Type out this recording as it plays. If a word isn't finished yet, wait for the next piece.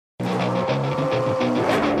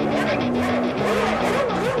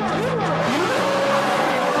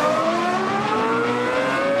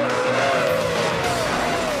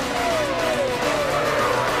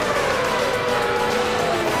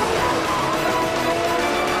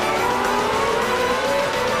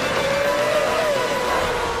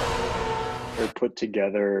put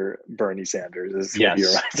together Bernie Sanders is what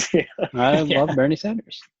Yes. your idea, I Yeah. love Bernie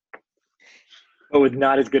Sanders. but with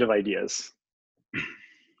not as good of ideas.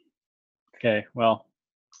 Okay, well,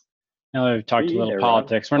 now that we've talked What are a you little eating there, Rob?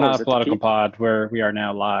 politics, we're Oh, not is a it the political pizza? pod where we are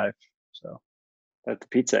now live. So That's the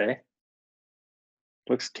pizza, eh?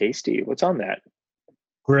 Looks tasty. What's on that?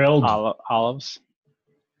 Grilled olives.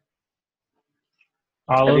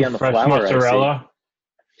 Heavy on the fresh flour, I see. mozzarella.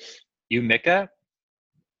 You make that?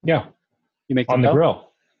 Yeah, You make on the dough?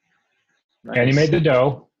 grill. Nice. And he made the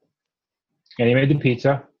dough. And he made the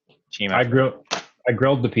pizza. Team I effort.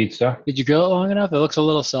 grilled the pizza. Did you grill it long enough? It looks a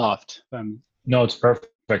little soft. No, it's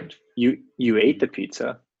perfect. You ate the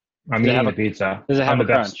pizza. I'm Does it eating have the pizza. Does it have I'm a the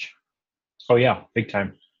best. crunch? Oh yeah, big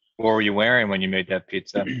time. What were you wearing when you made that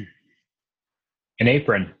pizza? An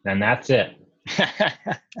apron, and that's it.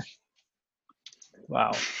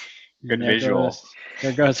 Wow. Good There visual.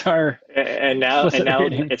 There goes our. And now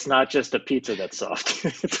Rating. it's not just a pizza that's soft.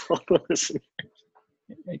 It's all the listening.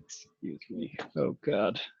 Excuse me. Oh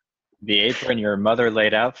God. The apron your mother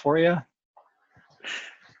laid out for you?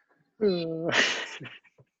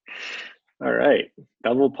 All right,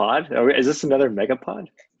 double pod. Is this another mega pod?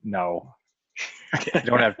 No. I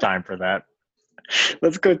don't have time for that.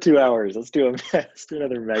 Let's go 2 hours. Let's do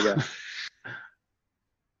another mega.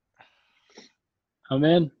 I'm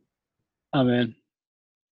in. All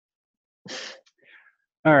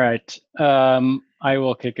right. I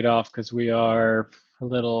will kick it off because we are a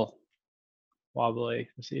little wobbly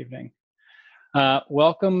this evening.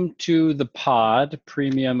 Welcome to the pod,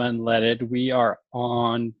 Premium Unleaded. We are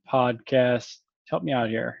on podcast. Help me out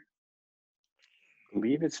here. I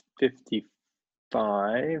believe it's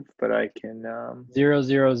 55, but I can.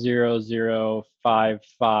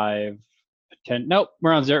 0005510. Nope,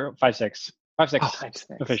 we're on 056. 56 Thanks.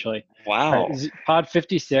 officially. Wow. All right, pod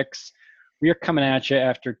 56. We are coming at you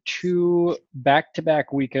after 2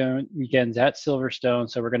 back-to-back weekends at Silverstone.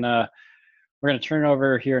 So we're gonna turn it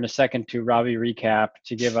over here in a second to Robbie Recap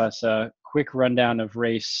to give us a quick rundown of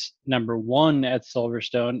race number 1 at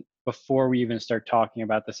Silverstone before we even start talking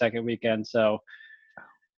about the second weekend. So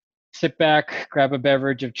sit back, grab a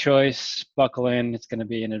beverage of choice, buckle in. It's going to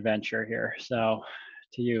be an adventure here. So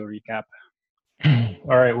to you, Recap.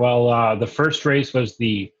 All right. Well, the first race was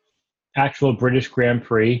the actual British Grand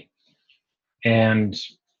Prix, and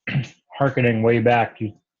harkening way back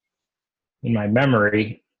in my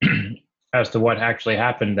memory as to what actually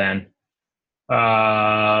happened then.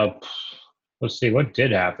 Let's see, what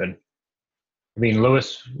did happen? I mean,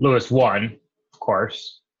 Lewis won, of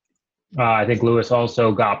course. I think Lewis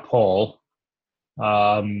also got pole.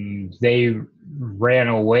 They ran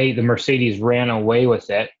away. The Mercedes ran away with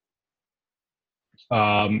it.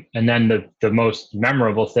 And then the most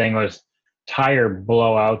memorable thing was tire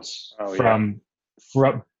blowouts from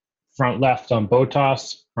front left on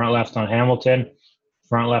Bottas, front left on Hamilton,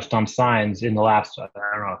 front left on Sainz in the last,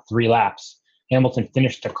 3 laps. Hamilton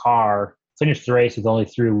finished the race with only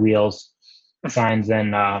 3 wheels. Sainz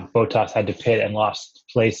and Bottas had to pit and lost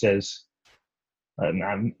places.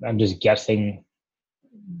 I'm just guessing.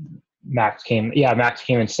 Max came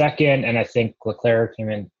in second, and I think Leclerc came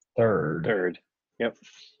in third. Yep.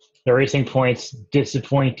 The Racing Points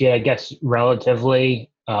disappointed, I guess,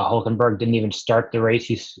 relatively. Hulkenberg didn't even start the race.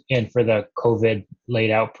 He's in for the COVID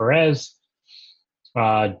laid out Perez.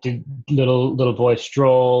 Did little boy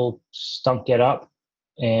Stroll stunk it up,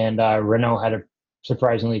 and Renault had a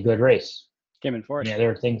surprisingly good race. Came in fourth. Any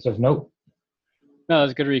other things of note? No, that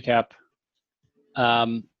was a good recap.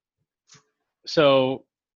 So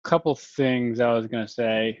couple things I was going to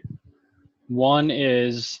say. One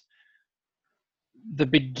is the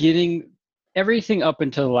beginning, everything up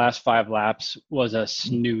until the last 5 laps was a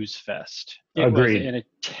snooze fest. It Agreed. was in a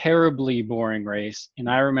terribly boring race. And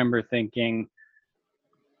I remember thinking,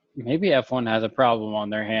 maybe F1 has a problem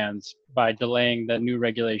on their hands by delaying the new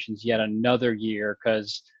regulations yet another year,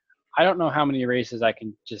 because I don't know how many races I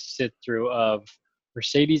can just sit through of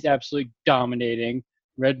Mercedes absolutely dominating,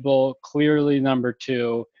 Red Bull clearly number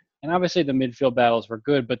 2, and obviously the midfield battles were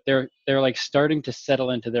good, but they're like starting to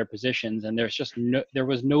settle into their positions, and there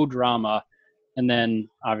was no drama. And then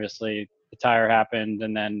obviously the tire happened,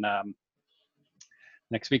 and then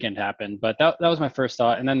next weekend happened. But that was my first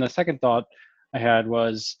thought. And then the second thought I had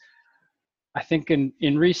was, I think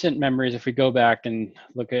in recent memories, if we go back and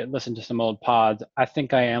listen to some old pods, I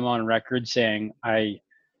think I am on record saying I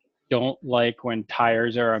don't like when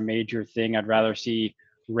tires are a major thing. I'd rather see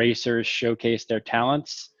racers showcase their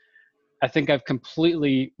talents. I think I've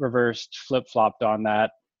completely flip-flopped on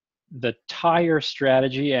that. The tire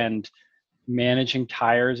strategy and managing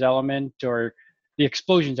tires element, or the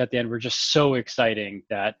explosions at the end, were just so exciting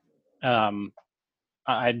that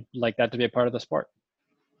I'd like that to be a part of the sport.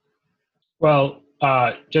 Well,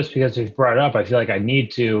 just because you've brought it up, I feel like I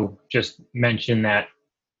need to just mention that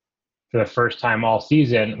for the first time all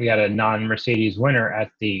season, we had a non-Mercedes winner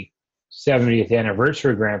at the 70th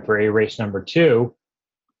anniversary Grand Prix, race number 2.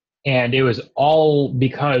 And it was all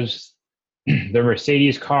because the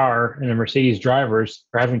Mercedes car and the Mercedes drivers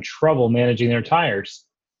are having trouble managing their tires.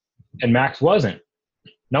 And Max wasn't.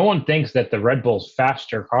 No one thinks that the Red Bull's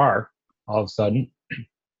faster car all of a sudden.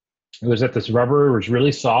 It was that this rubber was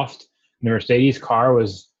really soft. And the Mercedes car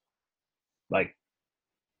was like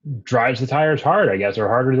drives the tires hard, I guess, or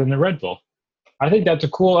harder than the Red Bull. I think that's a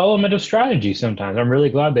cool element of strategy sometimes. I'm really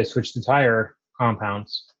glad they switched the tire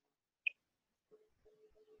compounds.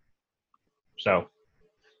 So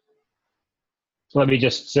let me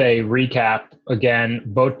just say, recap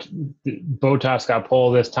again. Bottas got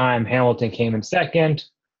pole this time. Hamilton came in second.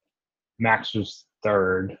 Max was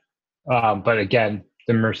third. But again,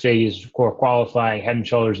 the Mercedes were qualifying head and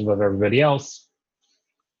shoulders above everybody else.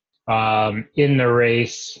 In the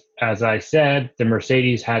race, as I said, the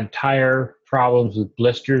Mercedes had tire problems with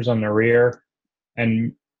blisters on the rear.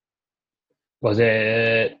 And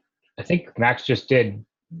I think Max just did,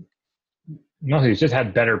 no, he just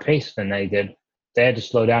had better pace than they did. They had to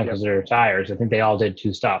slow down because of their tires. I think they all did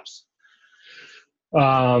 2 stops.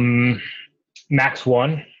 Max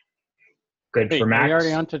won. Good for Max. Are we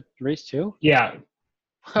already on to race 2? Yeah.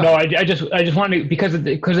 No, I just wanted to, because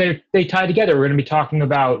they tie together. We're going to be talking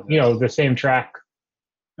about the same track.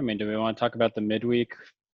 I mean, do we want to talk about the midweek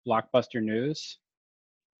blockbuster news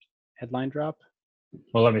headline drop?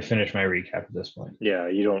 Well, let me finish my recap at this point. Yeah,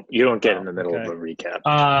 you don't get in the middle of a recap.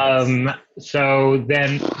 So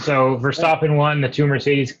Verstappen won. The 2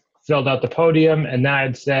 Mercedes filled out the podium, and then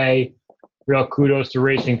I'd say real kudos to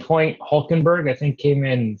Racing Point. Hulkenberg, I think, came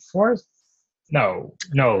in 4th. No,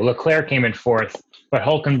 Leclerc came in 4th, but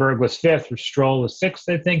Hulkenberg was 5th. Stroll was 6th.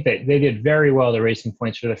 I think they did very well. The Racing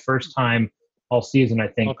Points for the first time all season. I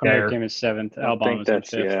think Hulkenberg came in 7th. Albon was in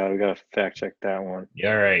 5th. Yeah, we got to fact check that one.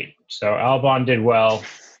 All right. So Albon did well.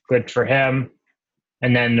 Good for him.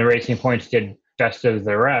 And then the Racing Points did best of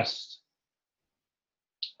the rest.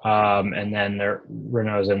 And then the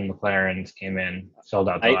Renaults and McLarens came in, filled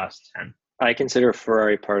out the last 10. I consider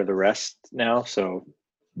Ferrari part of the rest now, so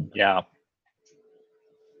yeah.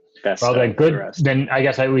 Best well, then good. The rest. Then I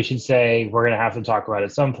guess we should say we're going to have to talk about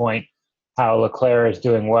at some point how Leclerc is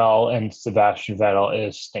doing well and Sebastian Vettel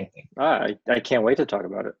is stinking. I can't wait to talk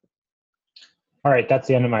about it. All right, that's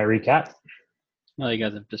the end of my recap. Well, you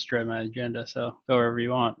guys have destroyed my agenda, so go wherever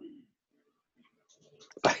you want.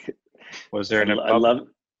 Was there an?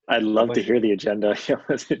 I'd love to hear the agenda. I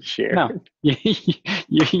wasn't shared. No,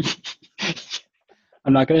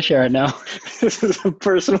 I'm not going to share it now. This is a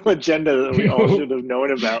personal agenda that we all should have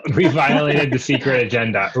known about. We violated the secret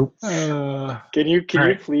agenda. Oops. Can you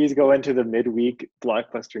please go into the midweek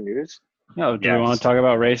blockbuster news? No, do we want to talk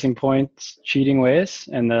about Racing Point's cheating ways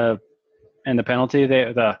and the penalty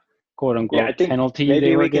the quote unquote penalty maybe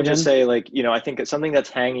they were we can given? just say I think it's something that's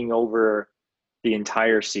hanging over the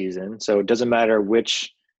entire season. So it doesn't matter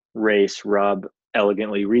which race Rob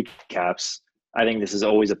elegantly recaps. I think this is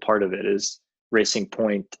always a part of it is Racing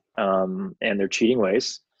Point and their cheating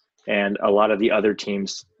ways, and a lot of the other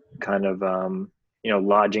teams kind of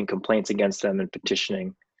lodging complaints against them and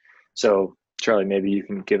petitioning. So Charlie, maybe you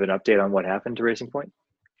can give an update on what happened to Racing Point.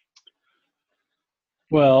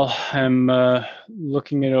 Well, I'm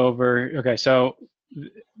looking it over. Okay, so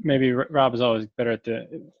maybe Rob is always better at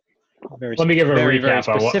the very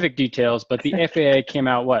specific details, but the FAA came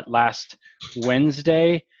out last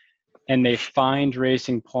Wednesday, and they fined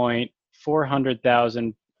Racing Point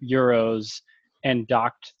 400,000 euros and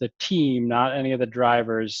docked the team, not any of the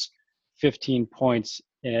drivers, 15 points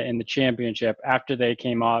in the championship after they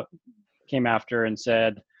came after and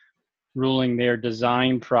said, ruling their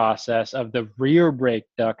design process of the rear brake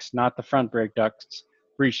ducts, not the front brake ducts,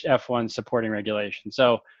 breached F1 supporting regulation.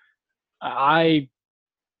 So I,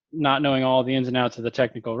 not knowing all the ins and outs of the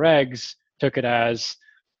technical regs, took it as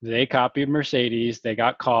they copied Mercedes, they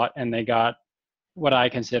got caught, and they got what I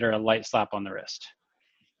consider a light slap on the wrist.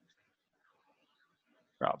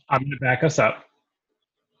 Rob. I'm going to back us up.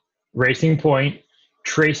 Racing Point,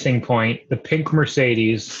 Tracing Point, the pink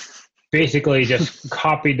Mercedes, basically just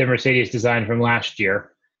copied the Mercedes design from last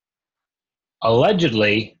year.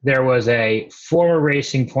 Allegedly, there was a former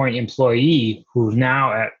Racing Point employee who's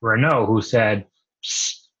now at Renault who said,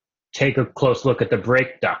 take a close look at the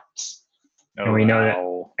brake ducts. And we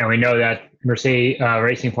know that Mercedes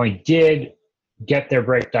Racing Point did get their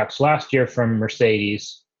brake ducts last year from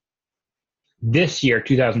Mercedes. This year,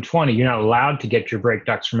 2020, you're not allowed to get your brake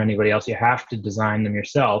ducts from anybody else. You have to design them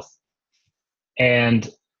yourself. And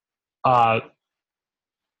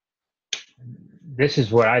this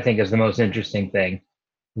is what I think is the most interesting thing.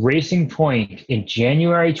 Racing Point in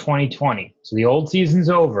January 2020, so the old season's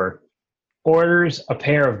over, orders a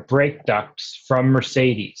pair of brake ducts from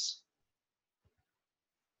Mercedes.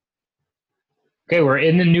 Okay, we're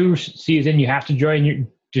in the new season. You have to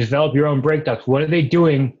develop your own brake ducts. What are they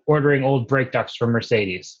doing ordering old brake ducts from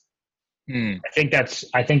Mercedes? I think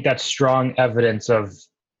that's strong evidence of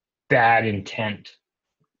bad intent.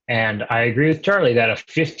 And I agree with Charlie that a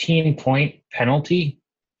 15-point penalty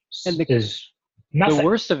is nothing. The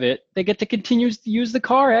worst of it, they get to continue to use the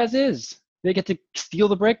car as is. They get to steal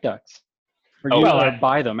the brake ducts. Or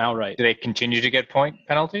buy them outright. Do they continue to get point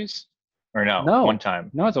penalties? Or no? No. One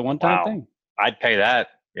time? No, it's a one-time Wow. thing. I'd pay that.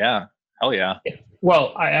 Yeah. Hell yeah.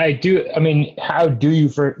 Well, I do. I mean, how do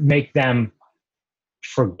you make them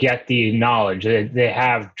forget the knowledge? They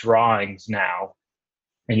have drawings now,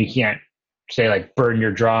 and you can't say like burn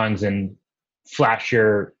your drawings and flash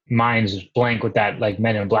your minds blank with that like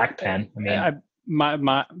Men in Black pen. I mean,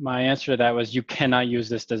 my answer to that was you cannot use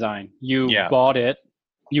this design. You Yeah. bought it.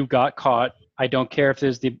 You got caught. I don't care if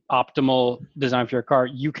this is the optimal design for your car.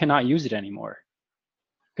 You cannot use it anymore.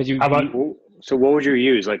 Because how about So what would you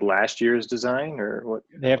use? Like last year's design, or what?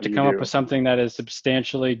 they have to come up with something that is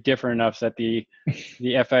substantially different enough that the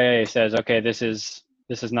FIA says, okay, this is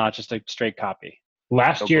not just a straight copy.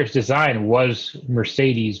 last year's design was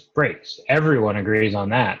Mercedes brakes? Everyone agrees on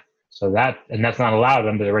that. So that's not allowed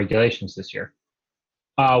under the regulations this year.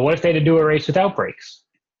 What if they had to do a race without brakes?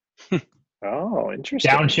 Oh, interesting.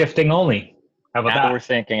 Downshifting only. How about Now that? we're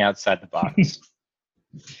thinking outside the box.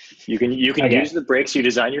 You can Okay. use the brakes you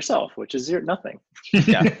design yourself, which is nothing.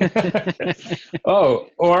 Oh,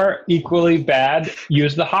 or equally bad,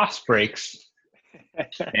 use the Haas brakes.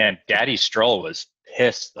 Man, Daddy Stroll was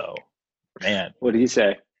pissed though. Man, What did he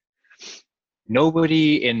say?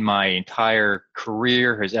 nobody in my entire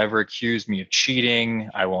career has ever accused me of cheating.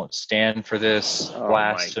 I won't stand for this Oh, my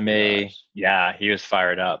blasphemy. gosh. Yeah, he was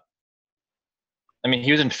fired up. I mean,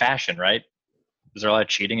 he was in fashion, right? Is there a lot of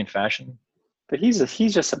cheating in fashion? But he's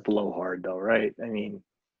just a blowhard, though, right? I mean,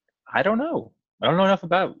 I don't know. I don't know enough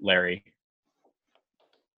about Larry.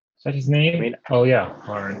 Is that his name? I mean- oh yeah,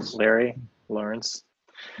 Lawrence. Lawrence.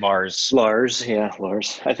 Lars. Yeah,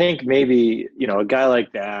 Lars. I think maybe, a guy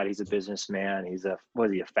like that, he's a businessman. He's a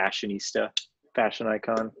fashionista, fashion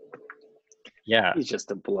icon. Yeah. He's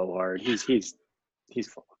just a blowhard. He's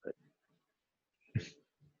full of it.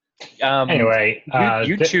 Anyway,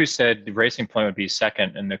 you two said the Racing Point would be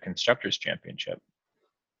second in the Constructors' Championship.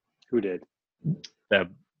 Who did? The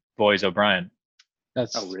boys O'Brien.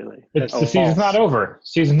 That's Oh, really? the season's not over.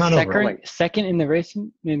 Season's not over. second in the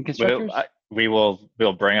racing in constructors. We'll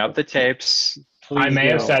bring up the tapes. Please I may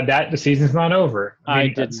have do. said that the season's not over. I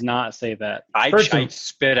mean, did not say that. I First of-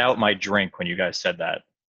 spit out my drink when you guys said that.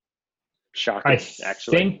 Shocking,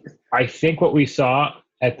 actually. I think what we saw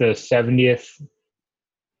at the 70th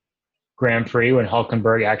Grand Prix when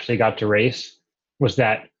Hulkenberg actually got to race was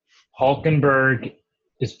that Hulkenberg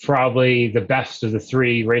is probably the best of the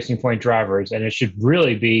three Racing Point drivers, and it should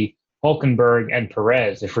really be Hulkenberg and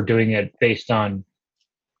Perez if we're doing it based on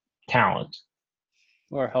talent.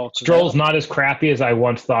 Or Hulk. Stroll's not as crappy as I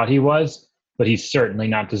once thought he was, but he's certainly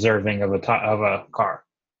not deserving of a car.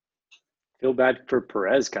 Feel bad for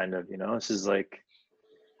Perez, kind of. This is like,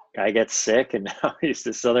 guy gets sick, and now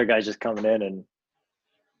this other guy's just coming in and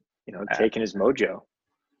taking his mojo.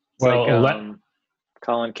 It's Well, like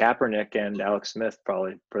Colin Kaepernick and Alex Smith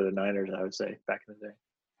probably for the Niners, I would say, back in the day.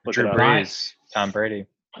 Look Drew it up. Brees, Tom Brady.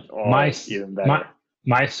 Oh, even better.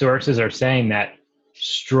 my sources are saying that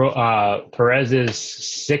Perez's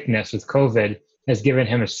sickness with COVID has given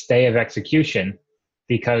him a stay of execution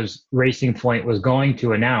because Racing Point was going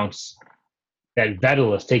to announce that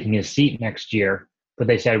Vettel is taking his seat next year, but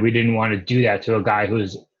they said we didn't want to do that to a guy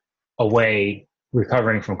who's away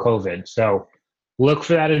recovering from COVID. So look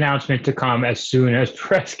for that announcement to come as soon as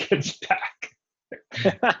Perez gets back.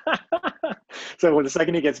 So when the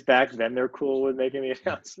second he gets back, then they're cool with making the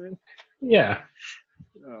announcement. Yeah.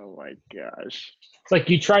 Oh my gosh. It's like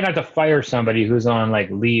you try not to fire somebody who's on like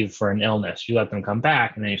leave for an illness. You let them come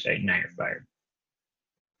back and then you say, now you're fired.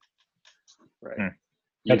 Right.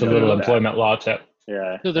 That's a You little know that. employment law tip.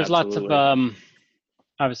 Yeah. So there's absolutely. lots of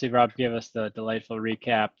obviously Rob gave us the delightful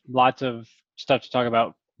recap. Lots of stuff to talk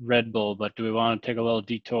about Red Bull, but do we want to take a little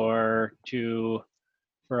detour to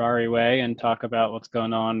Ferrari way and talk about what's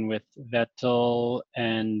going on with Vettel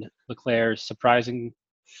and Leclerc's surprising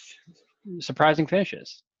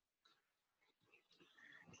finishes?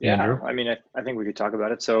 Yeah, Andrew? I mean, I think we could talk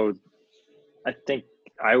about it. So I think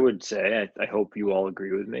I would say, I hope you all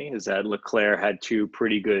agree with me, is that Leclerc had two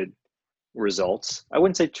pretty good results. I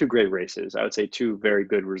wouldn't say two great races. I would say two very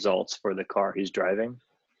good results for the car he's driving.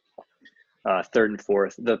 Third and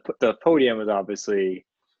fourth. The podium was obviously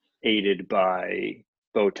aided by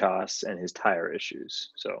Bottas and his tire issues.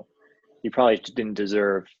 So he probably didn't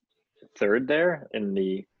deserve third there in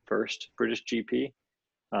the first British GP.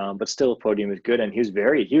 But still, a podium is good, and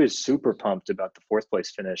he was super pumped about the fourth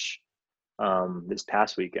place finish this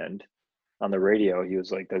past weekend. On the radio, he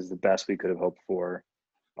was like, "That's the best we could have hoped for.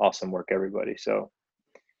 Awesome work, everybody." So,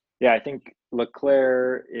 yeah, I think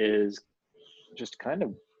Leclerc is just kind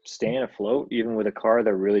of staying afloat, even with a car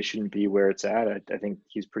that really shouldn't be where it's at. I think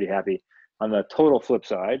he's pretty happy. On the total flip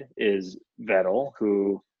side is Vettel,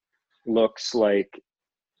 who looks like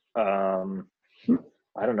I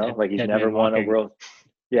don't know, like he's never won a world.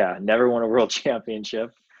 Yeah, never won a world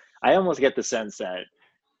championship. I almost get the sense that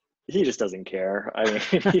he just doesn't care. I mean,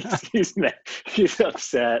 he's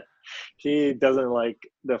upset. He doesn't like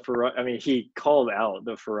the Ferrari. I mean, he called out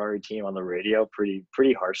the Ferrari team on the radio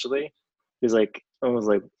pretty harshly. He's like, almost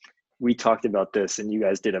like, we talked about this and you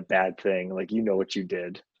guys did a bad thing. Like, you know what you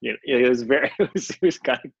did. You know, it was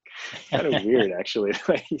kind of weird actually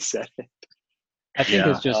the way he said it. I think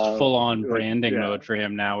it's just full on branding mode for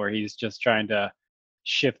him now, where he's just trying to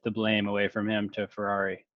shift the blame away from him to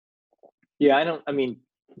Ferrari. Yeah,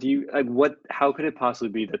 do you like how could it possibly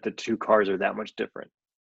be that the two cars are that much different?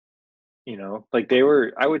 You know, like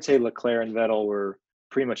I would say Leclerc and Vettel were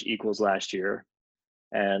pretty much equals last year,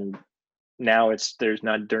 and now they're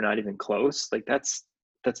not even close. Like that's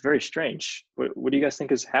very strange. What do you guys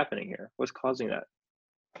think is happening here? What's causing that?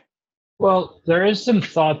 Well, there is some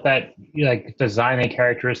thought that like designing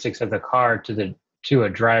characteristics of the car to a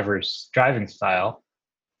driver's driving style.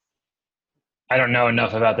 I don't know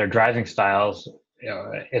enough about their driving styles,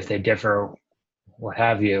 if they differ, what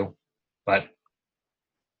have you, but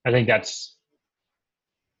I think that's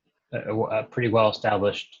a pretty well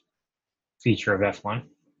established feature of F1.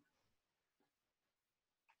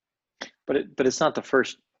 But it's not the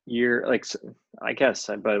first year, like, I guess.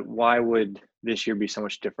 But why would this year be so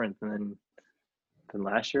much different than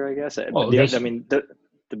last year? I guess. Well, the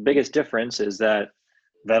biggest difference is that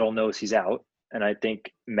Vettel knows he's out, and I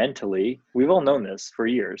think mentally, we've all known this for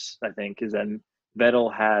years. I think is that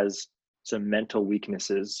Vettel has some mental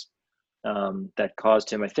weaknesses that caused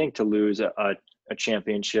him, I think, to lose a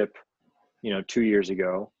championship, 2 years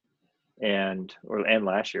ago, and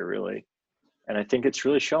last year really. And I think it's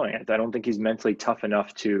really showing. I don't think he's mentally tough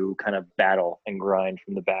enough to kind of battle and grind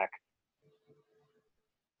from the back.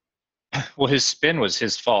 Well, his spin was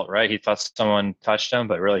his fault, right? He thought someone touched him,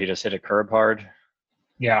 but really he just hit a curb hard.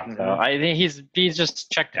 Yeah. So I think he's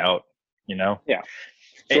just checked out, Yeah.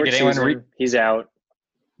 Hey, did anyone read? He's out.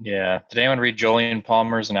 Yeah. Did anyone read Jolyon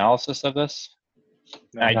Palmer's analysis of this?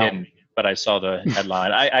 No. I didn't, but I saw the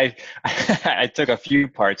headline. I took a few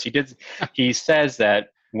parts. He says that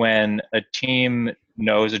when a team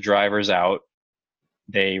knows a driver's out,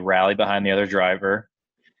 they rally behind the other driver,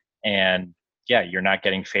 and you're not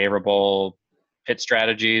getting favorable pit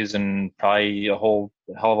strategies and probably a hell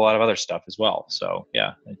of a lot of other stuff as well. So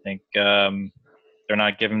I think they're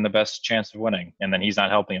not giving him the best chance of winning, and then he's not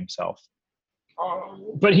helping himself.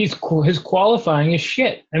 But his qualifying is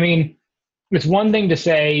shit. I mean, it's one thing to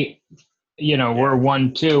say, we're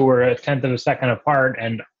 1-2, we're a tenth of a second apart,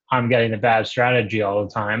 and I'm getting the bad strategy all the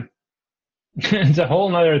time. It's a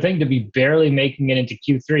whole other thing to be barely making it into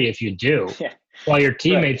Q3 if you do, while your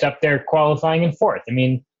teammate's up there qualifying in fourth. I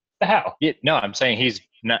mean, the hell? No, I'm saying he's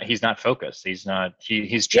not focused. He's not.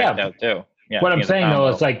 He's checked out too. Yeah. What I'm saying though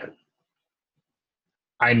is like,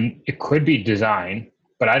 it could be design,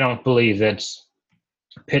 but I don't believe it's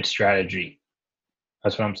pit strategy.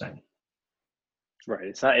 That's what I'm saying.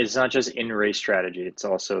 Right. It's not just in race strategy. It's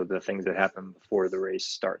also the things that happen before the race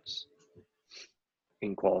starts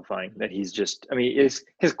in qualifying. That he's just. I mean,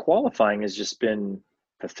 his qualifying has just been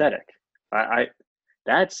pathetic.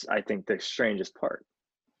 That's I think the strangest part.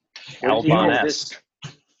 Albon-esque.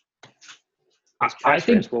 I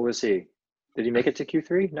think. What was he? Did he make it to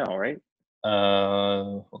Q3? No, right?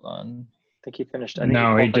 Hold on. I think he finished.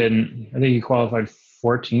 No, he didn't. I think he qualified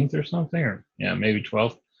 14th or something, or maybe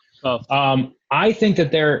 12th. I think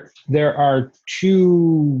that there are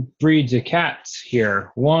two breeds of cats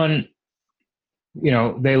here. One,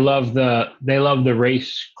 they love the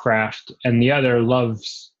racecraft, and the other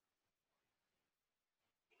loves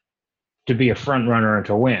to be a front runner and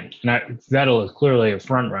to win. And Vettel is clearly a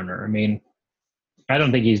front runner. I mean, I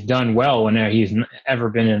don't think he's done well when he's ever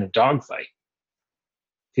been in a dogfight.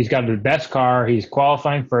 He's got the best car. He's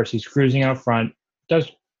qualifying first. He's cruising out front.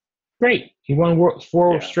 Does great. He won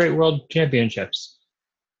four straight world championships.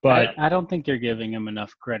 But I don't think you're giving him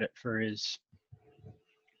enough credit for his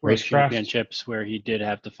world racecraft championships where he did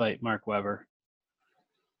have to fight Mark Webber.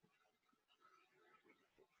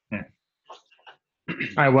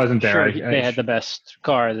 I wasn't there. Sure, they had the best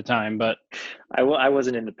car at the time, but I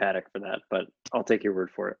wasn't in the paddock for that, but I'll take your word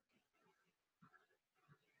for it.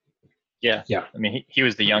 Yeah. I mean, he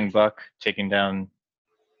was the young buck taking down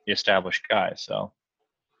the established guy, so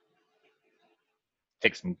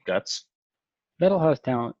take some guts. Vettel has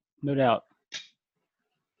talent, no doubt.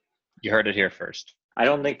 You heard it here first. I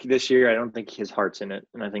don't think this year. I don't think his heart's in it,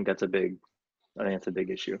 and I think that's a big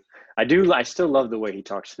issue. I still love the way he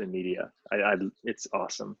talks to the media. It's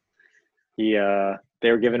awesome. They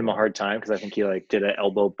were giving him a hard time because I think he did an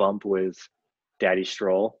elbow bump with Daddy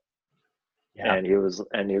Stroll. Yeah. And he was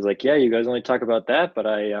like, yeah, you guys only talk about that, but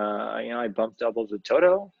I bumped elbows with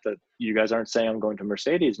Toto. That you guys aren't saying I'm going to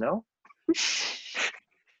Mercedes, no?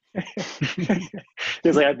 He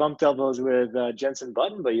was like, I bumped elbows with Jenson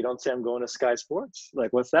Button, but you don't say I'm going to Sky Sports.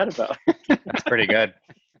 Like, what's that about? That's pretty good.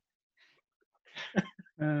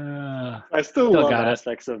 I still love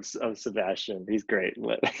aspects of Sebastian. He's great,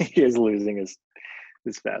 but he is losing his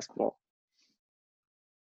fastball.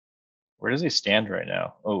 Where does he stand right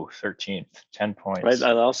now? Oh, 13th, 10 points. Right.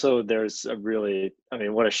 Also, there's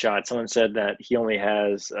what a shot. Someone said that he only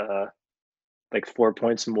has 4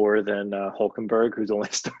 points more than Hulkenberg, who's only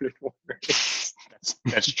started one race.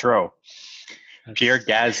 That's true. Pierre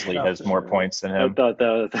Gasly has more points than him. I thought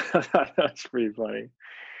that was pretty funny.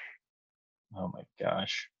 Oh my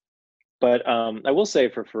gosh. But I will say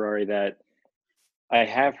for Ferrari that I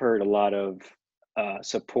have heard a lot of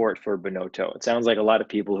support for Binotto. It sounds like a lot of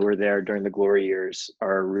people who were there during the glory years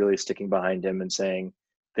are really sticking behind him and saying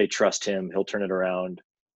they trust him, he'll turn it around,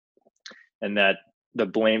 and that the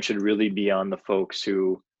blame should really be on the folks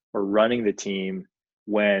who were running the team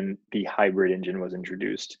when the hybrid engine was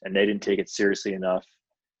introduced, and they didn't take it seriously enough,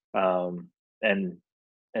 and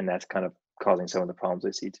that's kind of causing some of the problems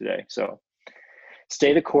I see today. So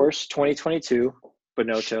stay the course, 2022,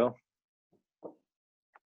 Binotto.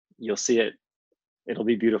 You'll see it. It'll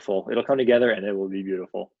be beautiful. It'll come together, and it will be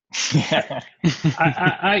beautiful.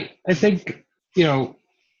 I think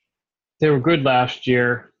they were good last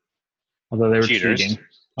year, although they were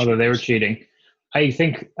cheating. I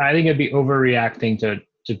think it'd be overreacting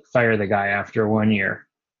to fire the guy after 1 year.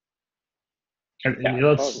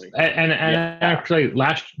 Actually,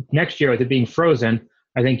 next year with it being frozen,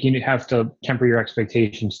 I think you have to temper your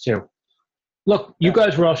expectations too. Look, you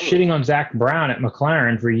guys were all shitting on Zach Brown at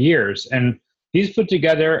McLaren for years, and he's put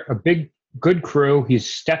together a good crew.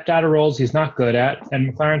 He's stepped out of roles he's not good at,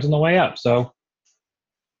 and McLaren's on the way up. So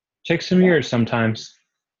takes some years sometimes.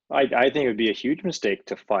 I think it would be a huge mistake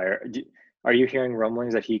to fire. Are you hearing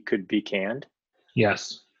rumblings that he could be canned?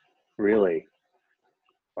 Yes. Really?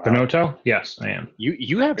 Wow. Binotto? Yes, I am.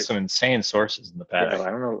 You have some insane sources in the past. Yeah, I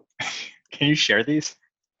don't know. Can you share these?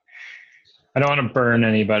 I don't want to burn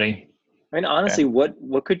anybody. I mean, honestly,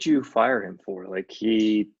 what could you fire him for?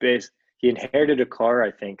 He inherited a car.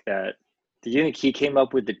 I think that. Did you think he came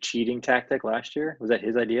up with the cheating tactic last year? Was that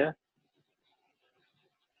his idea?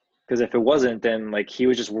 Because if it wasn't, then he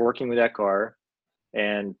was just working with that car,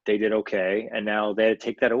 and they did okay, and now they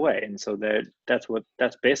take that away, and so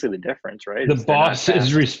that's basically the difference, right? The boss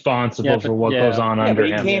is responsible for what goes on under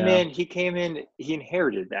him. He came in, he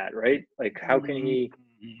inherited that, right? How can he?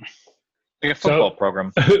 Like a football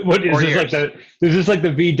program. What is this is this like the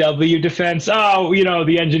VW defense? Oh,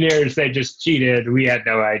 the engineers, they just cheated. We had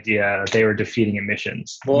no idea they were defeating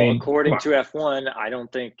emissions. Well, according to F1, I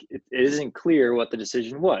don't think it isn't clear what the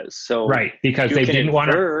decision was. So right, because they didn't want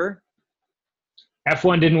to.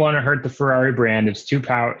 F1 didn't want to hurt the Ferrari brand. It's too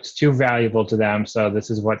valuable to them. So this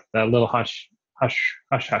is what the little hush. Okay.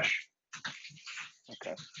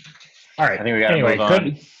 All right. I think we got to move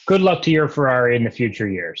on. Good luck to your Ferrari in the future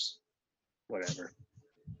years. Whatever.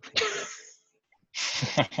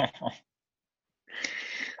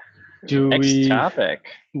 Next topic.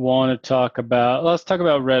 Want to talk about? Let's talk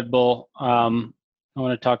about Red Bull. I want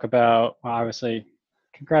to talk about obviously.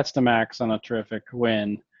 Congrats to Max on a terrific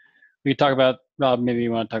win. We could talk about. Rob, maybe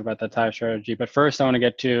you want to talk about that tire strategy, but first I want to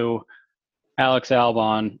get to Alex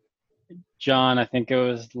Albon. John, I think it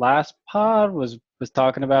was last pod was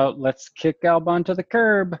talking about let's kick Albon to the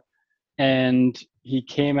curb, and he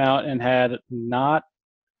came out and had not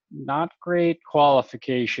great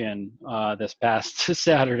qualification this past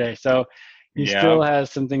Saturday. So he still has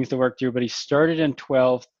some things to work through, but he started in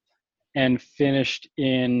 12th and finished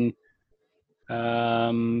in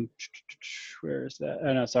where is that?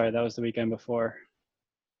 Oh no, sorry, that was the weekend before.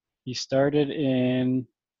 He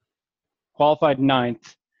qualified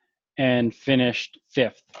 9th and finished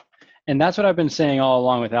 5th. And that's what I've been saying all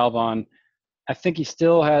along with Albon. I think he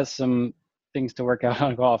still has some things to work out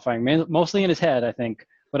on qualifying, mostly in his head, I think.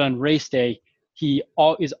 But on race day, he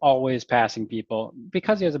is always passing people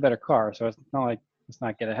because he has a better car. So it's not like, let's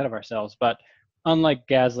not get ahead of ourselves. But unlike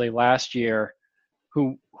Gasly last year,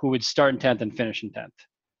 who would start in 10th and finish in 10th,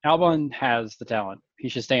 Albon has the talent. He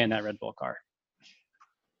should stay in that Red Bull car.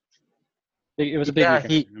 It was a big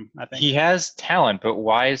weekend for him, I think. He has talent, but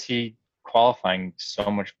why is he qualifying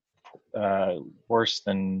so much worse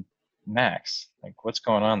than Max? Like, what's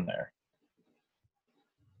going on there?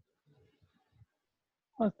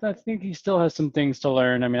 Well, I think he still has some things to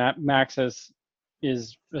learn. I mean, Max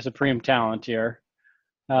is a supreme talent here,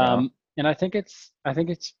 and I think it's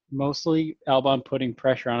mostly Albon putting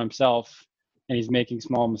pressure on himself, and he's making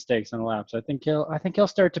small mistakes on the laps. I think he'll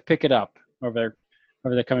start to pick it up over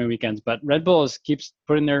the coming weekends. But Red Bull keeps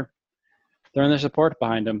putting their support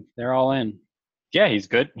behind him. They're all in. Yeah, he's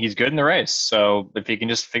good. He's good in the race. So if he can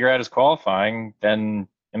just figure out his qualifying, then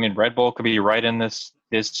I mean, Red Bull could be right in this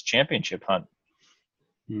championship hunt.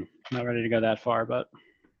 Not ready to go that far, but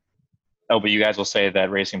but you guys will say that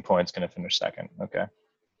Racing Point's going to finish second. Okay,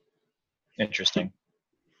 interesting.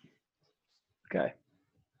 Okay.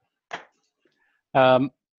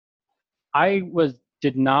 I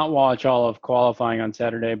did not watch all of qualifying on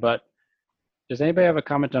Saturday, but does anybody have a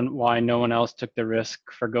comment on why no one else took the risk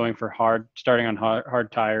for going for starting on hard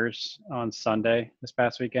tires on Sunday this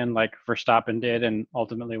past weekend, like Verstappen did and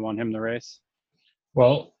ultimately won him the race?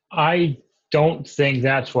 Well, I don't think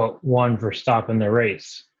that's what won Verstappen the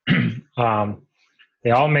race.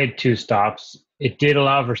 They all made 2 stops. It did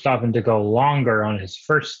allow Verstappen to go longer on his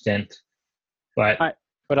first stint, but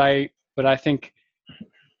I think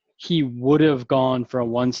he would have gone for a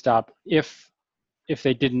 1 stop if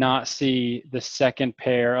they did not see the second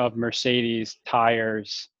pair of Mercedes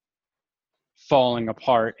tires falling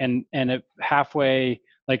apart, and halfway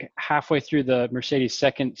through the Mercedes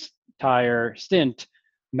second tire stint,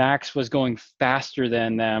 Max was going faster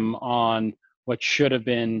than them on what should have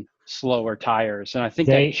been slower tires. And I think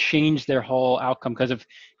that changed their whole outcome, because if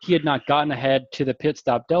he had not gotten ahead to the pit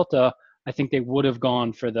stop delta, I think they would have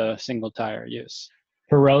gone for the single tire use.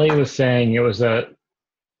 Pirelli was saying it was a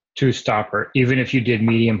 2-stopper, even if you did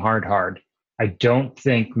medium hard. I don't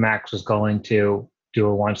think Max was going to do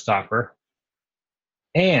a 1-stopper.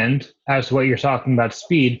 And as to what you're talking about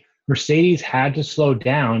speed, Mercedes had to slow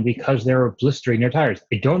down because they were blistering their tires.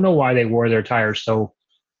 I don't know why they wore their tires so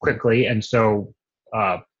quickly and so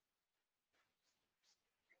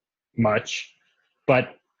much,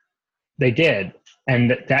 but they did.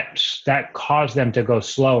 And that caused them to go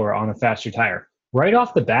slower on a faster tire. Right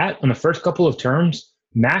off the bat, on the first couple of turns,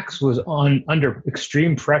 Max was under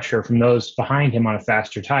extreme pressure from those behind him on a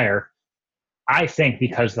faster tire. I think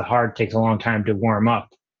because the hard takes a long time to warm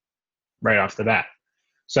up right off the bat.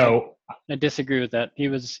 So I disagree with that. He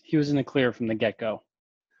was in the clear from the get-go.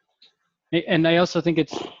 And I also think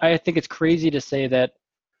it's crazy to say that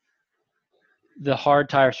the hard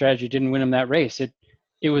tire strategy didn't win him that race.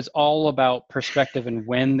 It was all about perspective and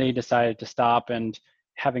when they decided to stop and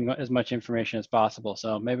having as much information as possible.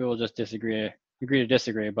 So maybe we'll just agree to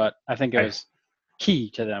disagree, but I think it was key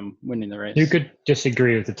to them winning the race. You could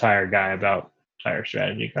disagree with the tire guy about tire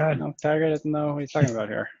strategy. Go ahead. No, tire guy doesn't know what he's talking about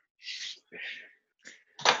here.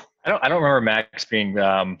 I don't remember Max being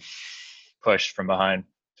pushed from behind,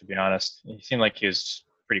 to be honest. He seemed like he was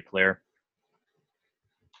pretty clear.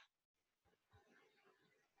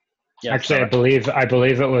 Yeah, actually, I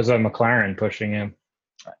believe it was a McLaren pushing him.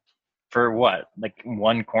 For what? Like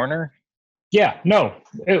one corner? Yeah, no.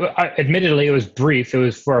 Admittedly, it was brief. It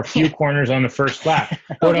was for a few corners on the first lap.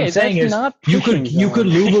 What I'm saying is, you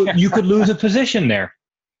could lose a position there.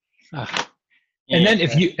 And then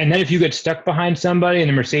if you get stuck behind somebody and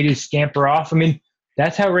the Mercedes scamper off, I mean,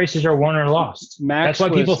 that's how races are won or lost. That's why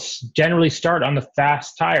people generally start on the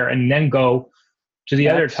fast tire and then go to the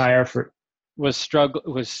other tire was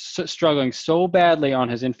struggling so badly on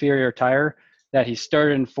his inferior tire that he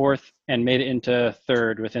started in 4th and made it into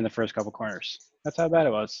 3rd within the first couple corners. That's how bad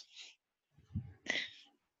it was.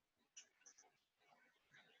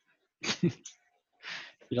 You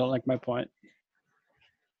don't like my point?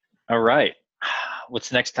 All right. What's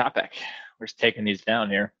the next topic? We're just taking these down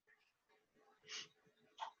here.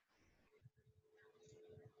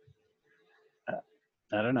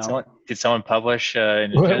 I don't know. Did someone publish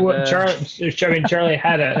an agenda? Charlie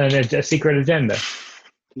had a secret agenda.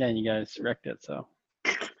 Yeah, you guys wrecked it, so.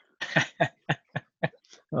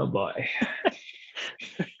 Oh, boy.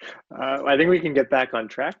 I think we can get back on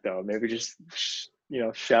track though. Maybe just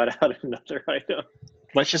shout out another item.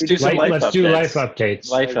 Let's just do some Let's life do updates. life updates.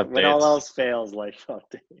 Life updates. When all else fails, life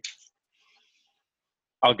updates.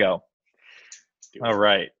 I'll go. All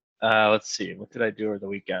right. Let's see. What did I do over the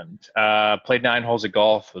weekend? Played 9 holes of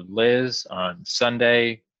golf with Liz on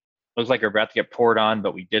Sunday. Looks like we're about to get poured on,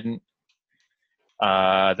 but we didn't.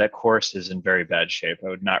 That course is in very bad shape. I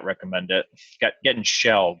would not recommend it. Getting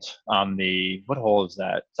shelled on the, what hole is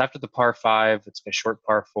that? It's after the par 5. It's a short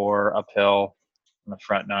par 4 uphill on the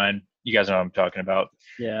front 9. You guys know what I'm talking about.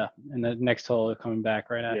 Yeah, and the next hole coming back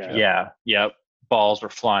right after. Yeah. Yep. Balls were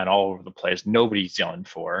flying all over the place. Nobody's yelling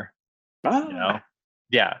for. Yeah,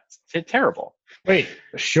 it's terrible. Wait,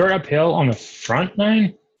 short uphill on the front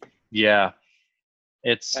 9? Yeah.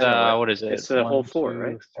 It's what is it? It's a hole 4,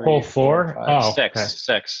 right? Hole 4? Oh, 6. okay.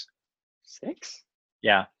 6. 6?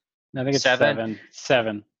 Yeah. I think it's 7.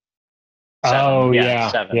 7. Oh, yeah.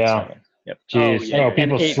 7. Yeah. 7. Yep. Jeez. yeah.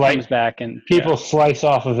 People and 8 slice comes back and people slice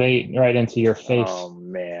off of 8 right into your face. Oh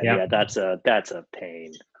man, Yep. yeah, that's a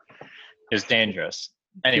pain. It's dangerous.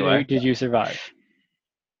 Anyway. Did you survive?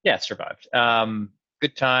 Yeah, survived.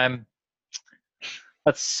 Good time.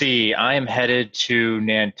 Let's see. I am headed to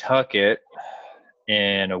Nantucket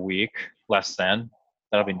in a week, less than.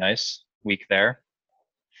 That'll be nice. Week there.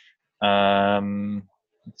 Let's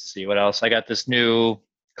see what else. I got this new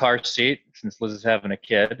car seat since Liz is having a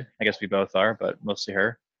kid. I guess we both are, but mostly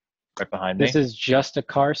her. Right behind me. This is just a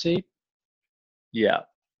car seat? Yeah.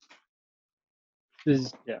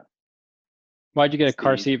 Yeah. Why'd you get a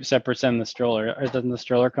car seat separate than the stroller? Or doesn't the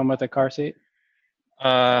stroller come with a car seat?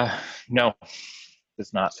 No,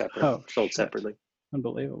 it's not. Separate. Oh, Sold separately.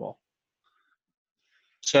 Unbelievable.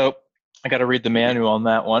 So I got to read the manual on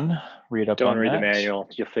that one. Read up on Don't read that. the manual.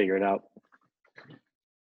 You'll figure it out.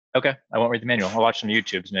 Okay, I won't read the manual. I'll watch some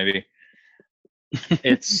YouTubes maybe.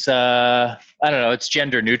 It's I don't know. It's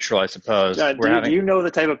gender neutral, I suppose. Do you know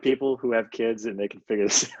the type of people who have kids and they can figure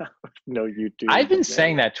this out? No YouTube. I've been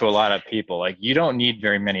saying that to a lot of people. Like, you don't need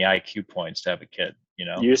very many IQ points to have a kid. You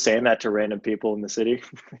know. You're saying that to random people in the city?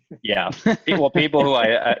 Yeah. People who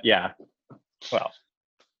yeah. Well.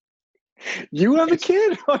 You have a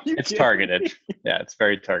kid? It's targeted. Yeah, it's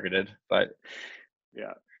very targeted. But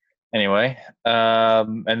yeah. Anyway,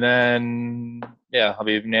 and then I'll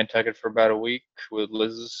be in Nantucket for about a week with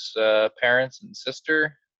Liz's parents and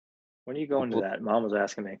sister. When are you going to that? Mom was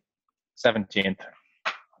asking me. 17th.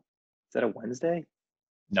 Is that a Wednesday?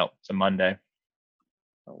 No, it's a Monday.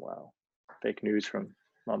 Oh wow, fake news from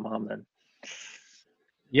my mom then.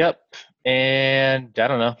 Yep, and I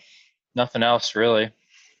don't know, nothing else really.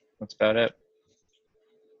 That's about it.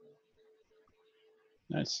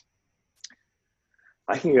 Nice.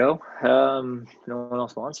 I can go. No one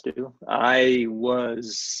else wants to. I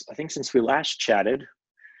think since we last chatted,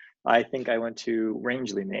 I think I went to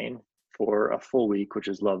Rangeley, Maine for a full week, which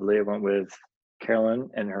was lovely. I went with Carolyn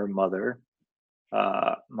and her mother,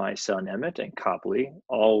 my son Emmett, and Copley.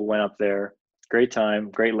 All went up there. Great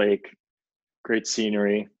time, great lake, great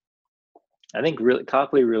scenery. I think really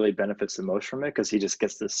Copley really benefits the most from it because he just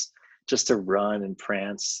gets this just to run and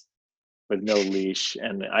prance with no leash,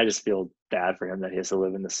 and I just feel bad for him that he has to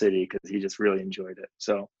live in the city because he just really enjoyed it.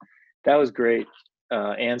 So that was great.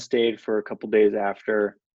 Anne stayed for a couple days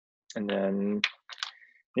after, and then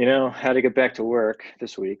had to get back to work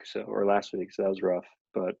this week, or last week, so that was rough.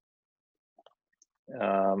 But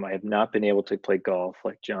I have not been able to play golf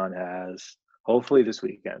like John has. Hopefully this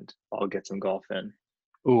weekend I'll get some golf in.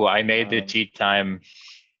 Ooh, I made the tee time.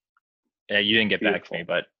 Yeah, you didn't get back to Beautiful. me,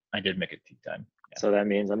 but I did make a tee time. Yeah. So that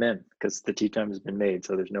means I'm in because the tee time has been made,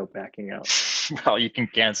 so there's no backing out. Well, you can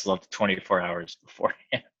cancel up to 24 hours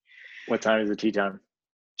beforehand. What time is the tee time?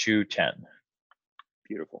 2:10.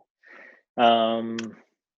 Beautiful. Not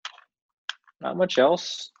much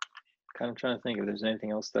else. Kind of trying to think if there's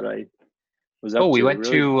anything else that I was up to. Oh, we went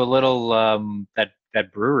really. to a little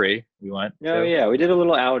that brewery. We went. Oh to. yeah, we did a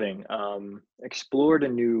little outing. Explored a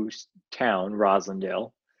new town,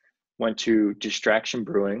 Roslindale. Went to Distraction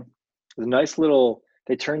Brewing. It was a nice little.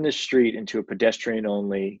 They turned this street into a pedestrian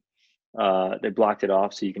only. They blocked it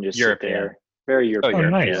off so you can just European. sit there. Very European. Oh,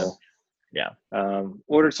 nice. feel. Yeah.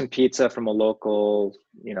 Ordered some pizza from a local,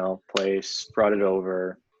 place. Brought it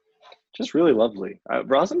over. Just really lovely.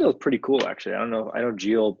 Roslindale is pretty cool, actually. I don't know. I know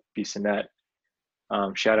Gilles Bissonnette.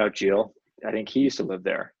 Shout out Gilles. I think he used to live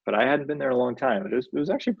there, but I hadn't been there in a long time. It was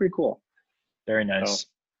actually pretty cool. Very nice. So,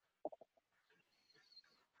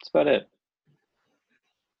 that's about it.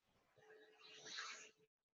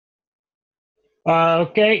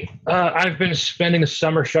 Okay. I've been spending the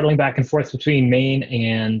summer shuttling back and forth between Maine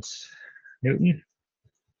and Newton.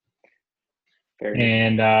 Very good.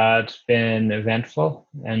 And it's been eventful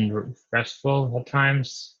and restful at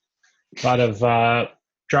times. A lot of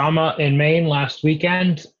drama in Maine last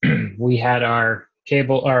weekend. We had our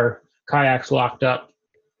kayaks locked up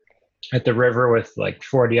at the river with like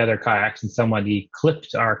 40 other kayaks, and somebody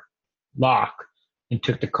clipped our lock and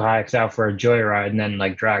took the kayaks out for a joyride, and then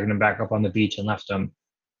like dragged them back up on the beach and left them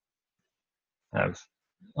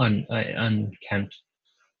unkempt.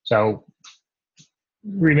 So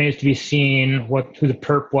remains to be seen who the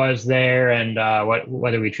perp was there, and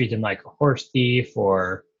whether we treat them like a horse thief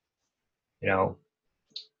or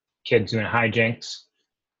kids doing hijinks.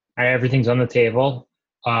 Everything's on the table.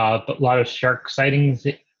 But a lot of shark sightings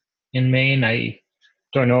in Maine. I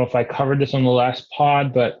don't know if I covered this on the last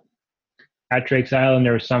pod, but at Drake's Island,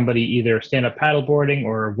 there was somebody either stand-up paddleboarding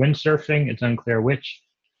or windsurfing. It's unclear which.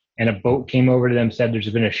 And a boat came over to them, said, "There's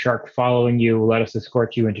been a shark following you. Let us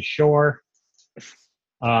escort you into shore."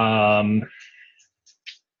 So I'm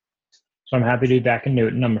happy to be back in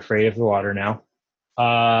Newton. I'm afraid of the water now.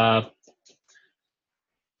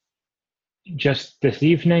 Just this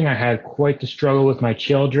evening, I had quite the struggle with my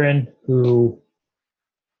children, who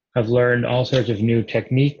have learned all sorts of new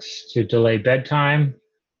techniques to delay bedtime.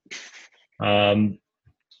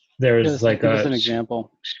 There's like an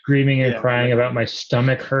example. Screaming and crying about my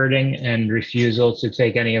stomach hurting and refusal to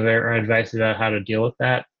take any of our advice about how to deal with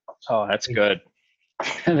that. Oh, that's good.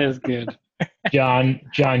 That is good. John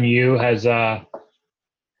Yu has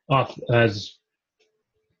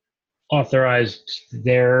authorized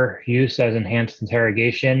their use as enhanced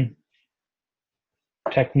interrogation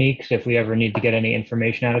techniques. If we ever need to get any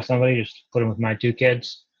information out of somebody, just put them with my two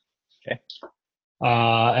kids. Okay.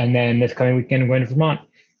 And then this coming weekend, we're going to Vermont.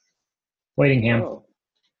 Wadingham. Oh,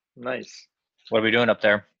 nice. What are we doing up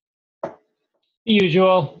there? The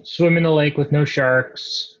usual. Swim in the lake with no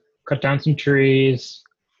sharks. Cut down some trees.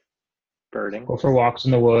 Birding. Go for walks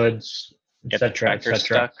in the woods, Get the etc. tractor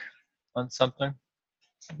stuck on something?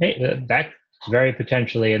 Hey, that's very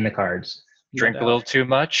potentially in the cards. Drink a little too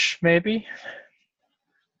much, maybe?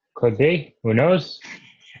 Could be. Who knows?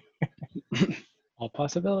 All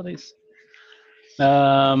possibilities.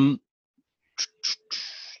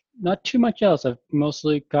 Not too much else. I've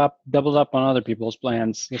mostly doubled up on other people's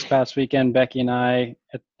plans. This past weekend, Becky and I,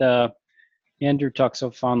 Andrew talked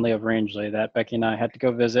so fondly of Rangeley that Becky and I had to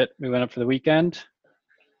go visit. We went up for the weekend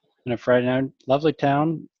on a Friday night. Lovely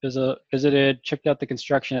town. Visited, checked out the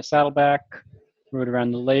construction at Saddleback, rode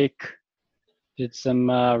around the lake, did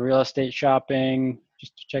some real estate shopping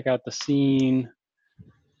just to check out the scene.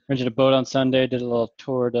 Rented a boat on Sunday, did a little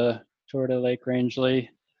tour to Lake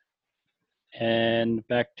Rangeley, and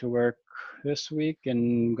back to work this week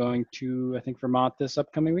and going to, I think, Vermont this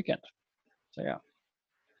upcoming weekend. So yeah,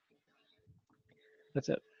 that's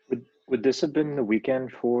it. Would this have been the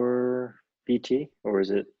weekend for BT, or is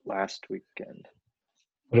it last weekend?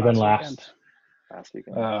 Would have been last. Last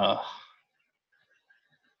weekend.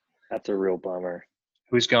 That's a real bummer.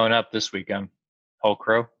 Who's going up this weekend? Whole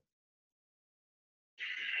crew?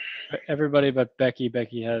 Everybody but Becky.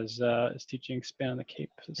 Becky is teaching Spin on the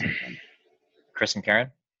Cape this weekend. Chris and Karen?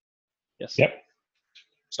 Yes. Yep.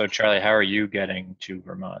 So Charlie, how are you getting to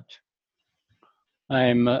Vermont?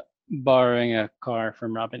 I'm borrowing a car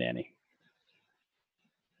from Rob and Annie.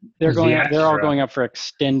 They're all going up for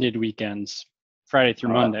extended weekends, Friday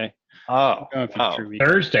through Monday. Oh.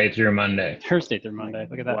 Thursday through Monday. Thursday through Monday.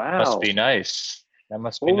 Look at that. Wow. Must be nice. That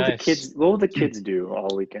must be nice. What will the kids do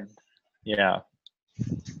all weekend? Yeah.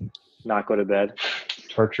 Not go to bed.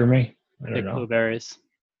 Torture me? I don't Pick know. blueberries.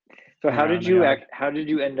 So how did you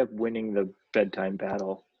end up winning the bedtime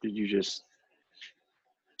battle? Did you just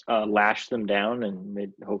lash them down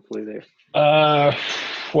and hopefully they?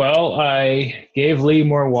 Well, I gave Lee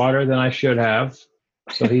more water than I should have,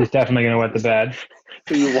 so he's definitely going to wet the bed.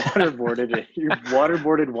 So you waterboarded it. You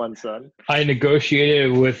waterboarded one son. I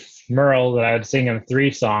negotiated with Merle that I would sing him 3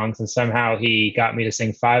 songs, and somehow he got me to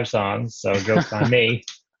sing 5 songs, so joke's on me.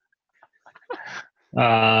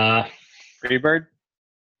 Freebird?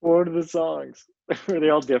 What are the songs? Are they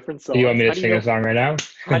all different songs? Do you want me to sing a song right now?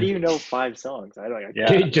 How do you know 5 songs? I don't.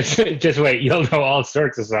 Yeah. Just wait. You'll know all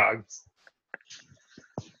sorts of songs.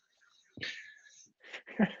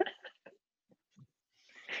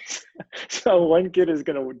 So one kid is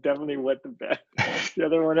gonna definitely wet the bed. The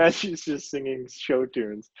other one, she's just singing show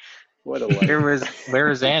tunes. What a life. Where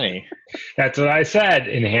is Annie? That's what I said.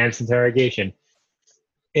 Enhanced interrogation.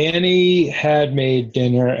 Annie had made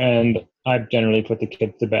dinner, and I generally put the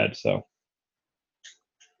kids to bed, so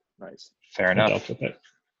Nice. Fair I enough. dealt with it.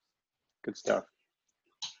 Good stuff.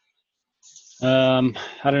 I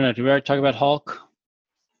don't know. Did we already talk about Hulk?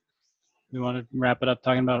 We want to wrap it up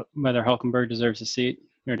talking about whether Hulkenberg deserves a seat,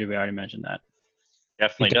 or did we already mention that?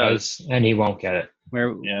 Definitely He does. and he won't get it.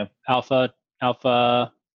 Where Yeah.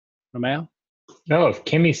 Alpha Romeo? No, if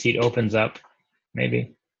Kimmy's seat opens up,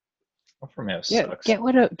 maybe. Alfa Romeo Yeah, sucks. get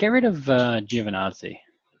rid of Giovinazzi.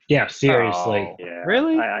 Yeah, seriously. Oh, Yeah,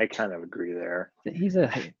 Really? I kind of agree there. He's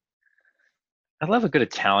a I love a good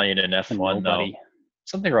Italian in F1 nobody. though.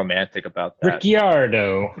 Something romantic about that.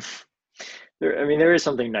 Ricciardo. There is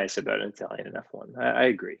something nice about an Italian in F1. I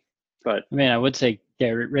agree, but I mean, I would say get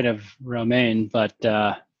rid of Romain, but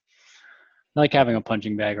I like having a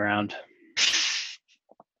punching bag around.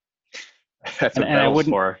 That's what And I Vettel's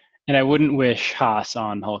wouldn't- for. And I wouldn't wish Haas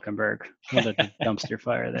on Hulkenberg. What a dumpster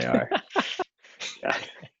fire they are. yeah.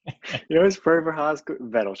 It's perfect for Haas.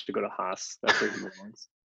 Vettel should go to Haas. That's where he belongs.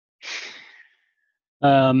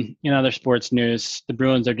 In other sports news, the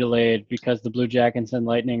Bruins are delayed because the Blue Jackets and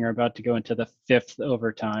Lightning are about to go into the 5th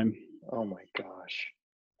overtime. Oh my gosh.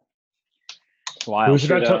 Wild.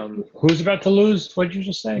 Who's about to lose? What did you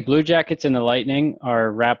just The say? Blue Jackets and the Lightning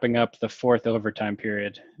are wrapping up the 4th overtime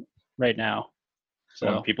period right now. So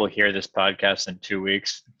when So, people hear this podcast in 2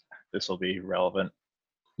 weeks, this will be relevant.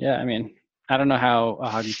 yeah, I mean, I don't know how a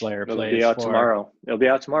hockey player It'll plays be out for tomorrow. It'll be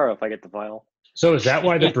out tomorrow if I get the file. So is that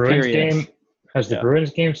why the Bruins Period. game has the Yeah.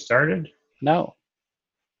 Bruins game started? No.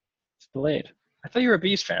 It's delayed. I thought you were a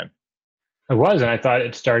Bees fan. It was, and I thought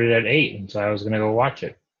it started at 8, and so I was going to go watch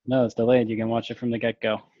it. No, it's delayed. You can watch it from the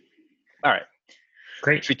get-go. All right.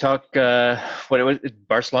 Great. Should we talk what it was? Is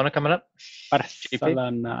Barcelona coming up?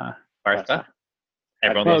 Barcelona. Barca?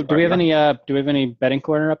 Everyone Oh, loves do we have Barca. any betting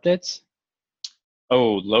corner updates?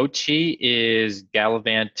 Oh, Lochi is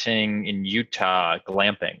gallivanting in Utah,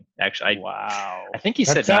 glamping. Actually, Wow. I think he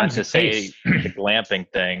That said not sounds to say nice. the glamping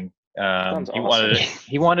thing. Sounds He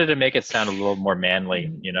awesome. wanted to make it sound a little more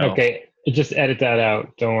manly, you know. Okay, just edit that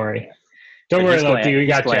out. Don't worry. Don't But worry, he's Loki. We he's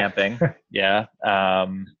got you. glamping. Yeah,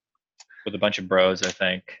 with a bunch of bros, I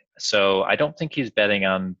think. So I don't think he bet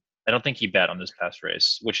on this past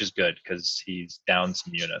race, which is good because he's down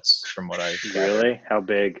some units from what I Really? How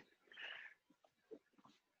big?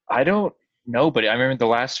 I don't know, but I remember the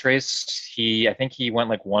last race. I think he went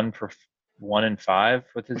like 1 in 5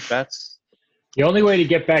 with his bets. The only way to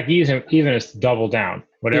get back even is to double down.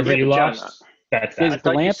 Whatever Yeah, you but John, lost, that's Is I that.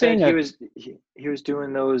 thought you said glamping he was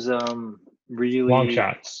doing those really Long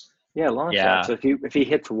shots. Yeah, long Yeah. shots. So if he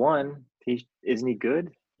hits one, isn't he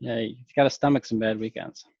good? Yeah, he's got to stomach some bad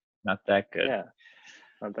weekends. Not that good. Yeah.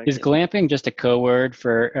 Not that Is good. glamping just a code word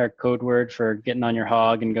for getting on your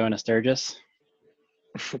hog and going to Sturgis?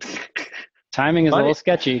 Timing is a Funny. little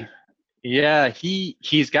sketchy. Yeah,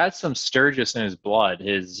 he's got some Sturgis in his blood.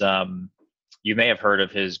 His you may have heard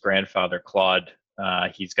of his grandfather Claude.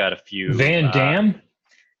 He's got a few Van Dam?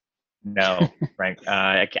 No, Frank.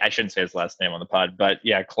 I shouldn't say his last name on the pod, but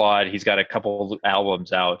yeah, Claude. He's got a couple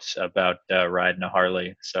albums out about riding a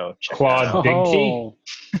Harley. So check Claude. that out.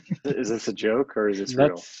 Big T? Is this a joke or is this real?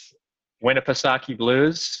 That's Winnipesaukee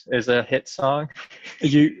Blues is a hit song. are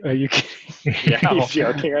you kidding? Yeah. Are you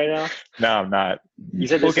joking right now? No, I'm not. You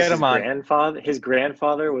said We'll this get is him on. his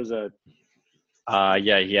grandfather was a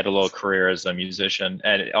Yeah, he had a little career as a musician,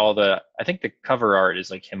 and I think the cover art is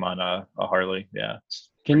like him on a Harley. Yeah. it's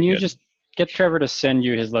Can pretty you good. just get Trevor to send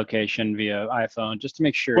you his location via iPhone just to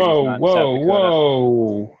make sure? Whoa, he's not in South whoa, Dakota?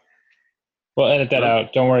 whoa. We'll edit that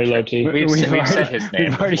out. Don't worry, Loti. We've said his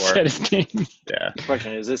name We've already before. said his name. Yeah,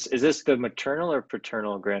 question. Is this the maternal or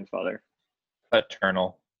paternal grandfather?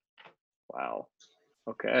 paternal. Wow.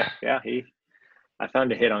 Okay. Yeah, I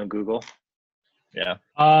found a hit on Google. Yeah.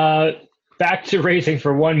 Back to racing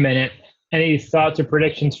for 1 minute. Any thoughts or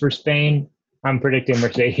predictions for Spain? I'm predicting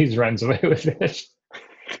Mercedes runs away with it.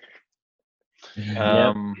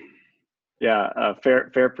 Yeah,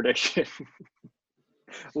 fair prediction.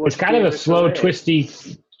 It's kind of a slow, twisty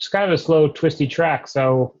track,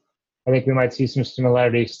 so I think we might see some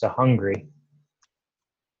similarities to Hungary.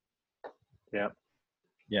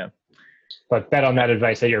 Yeah. But bet on that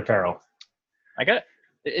advice at your peril.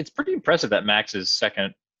 It's pretty impressive that Max is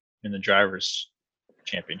second in the drivers'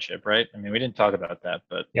 championship, right? I mean, we didn't talk about that,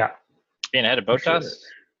 but Yeah. being ahead of For Bottas. sure.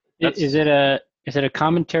 That's- Is it a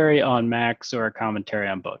commentary on Max or a commentary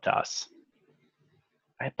on Bottas?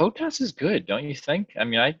 Bottas is good, don't you think? I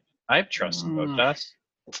mean, I have trust in Bottas.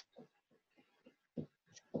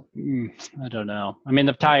 I don't know. I mean,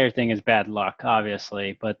 the tire thing is bad luck,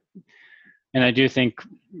 obviously, and I do think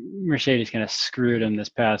Mercedes kind of screwed him this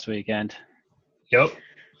past weekend. Yep.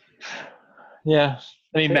 Yeah.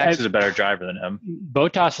 I mean, Max is a better driver than him.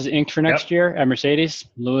 Bottas is inked for next year at Mercedes.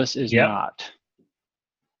 Lewis is Yep. not.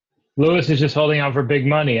 Lewis is just holding out for big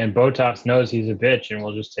money, and Bottas knows he's a bitch and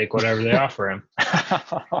will just take whatever they offer him.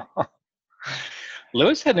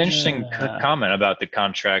 Lewis had an interesting comment about the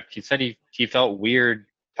contract. He said he felt weird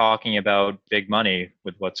talking about big money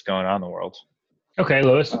with what's going on in the world. Okay,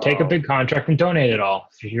 Lewis, take a big contract and donate it all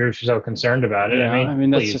if you're so concerned about it. Yeah, I mean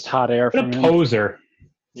that's just hot air what from a him. poser.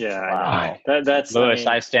 Yeah, Wow. I know. That's Lewis,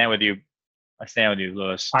 I stand with you. I stand with you,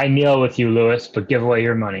 Lewis. I kneel with you, Lewis, but give away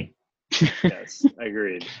your money. Yes,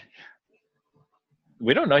 agreed.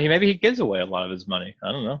 We don't know. Maybe he gives away a lot of his money.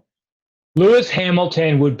 I don't know. Lewis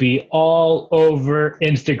Hamilton would be all over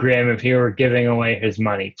Instagram if he were giving away his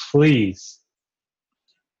money. Please.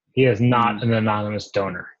 He is not an anonymous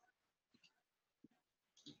donor.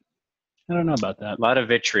 I don't know about that. A lot of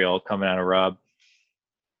vitriol coming out of Rob.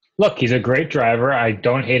 Look, he's a great driver. I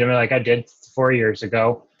don't hate him like I did 4 years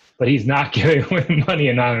ago, but he's not giving away money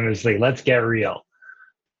anonymously. Let's get real.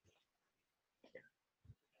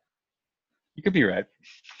 You could be right.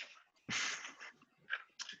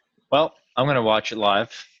 Well, I'm going to watch it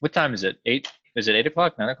live. What time is it? 8? Is it 8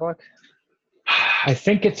 o'clock, 9 o'clock? I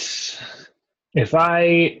think it's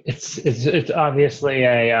obviously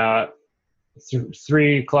a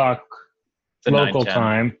 3 o'clock It's a local 9:10.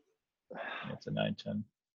 time. It's a 9:10.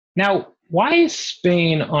 Now, why is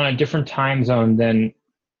Spain on a different time zone than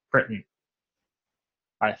Britain?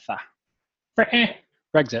 Brexit. Yeah,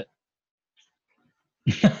 Brexit.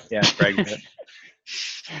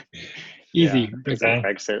 Easy. Yeah, Brexit.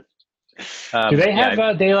 Brexit. Do they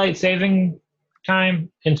have daylight saving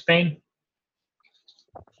time in Spain?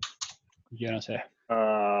 You don't say.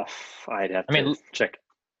 I'd have to check.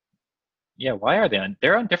 Yeah, why are they on?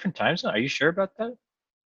 They're on different time zones. Are you sure about that?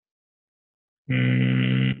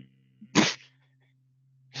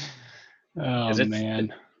 Oh Is it-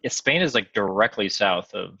 man, Yeah, Spain is like directly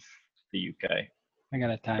south of the UK. I got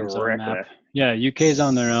a time zone Correct map. that. Yeah, UK's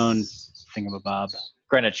on their own thingamabob.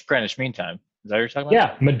 Greenwich Mean Time. Is that what you're talking about?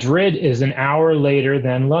 Yeah, Madrid is an hour later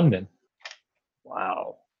than London.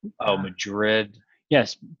 Wow. Oh, Madrid.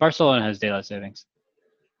 Yes, Barcelona has daylight savings.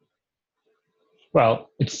 Well,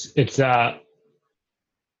 it's so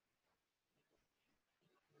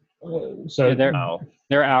Yeah, they're Oh.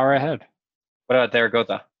 they're an hour ahead. What about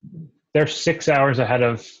Zaragoza? they're 6 hours ahead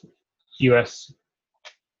of US.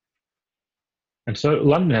 And so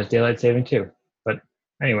London has daylight saving too. But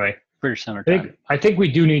anyway, British summer time. I think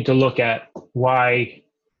we do need to look at why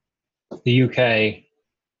the UK,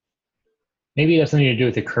 maybe it has something to do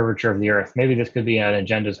with the curvature of the earth. Maybe this could be an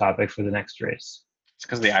agenda topic for the next race. It's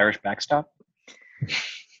because of the Irish backstop.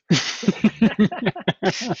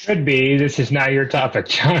 Could be. This is now your topic,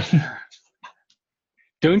 John.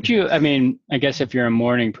 Don't you? I mean, I guess if you're a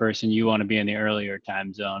morning person, you want to be in the earlier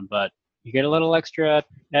time zone, but you get a little extra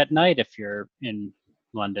at night if you're in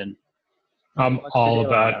London. I'm all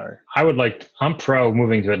about. I'm pro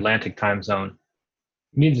moving to Atlantic time zone.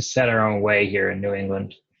 We need to set our own way here in New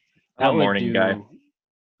England. I'm a morning guy.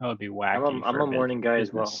 That would be wacky. I'm a morning guy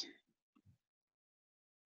as well. business.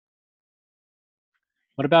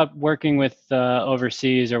 What about working with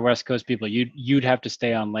overseas or West Coast people? You'd have to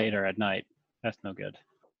stay on later at night. That's no good.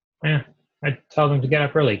 Yeah, I tell them to get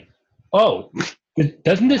up early. Oh,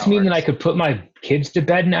 doesn't this mean that I could put my kids to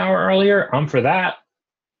bed an hour earlier? I'm for that.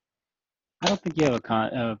 I don't think you have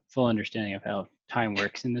a full understanding of how time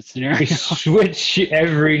works in this We scenario. switch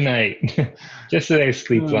every night just so they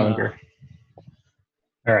sleep longer.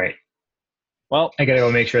 All right. Well, I gotta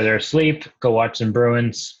go make sure they're asleep. Go watch some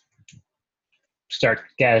Bruins. Start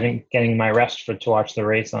getting my rest to watch the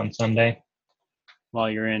race on Sunday.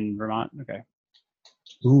 While you're in Vermont? Okay.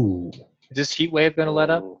 Ooh, is this heat wave going to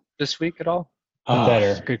let up this week at all?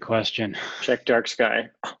 better. Good question. Check dark sky.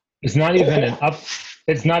 It's not even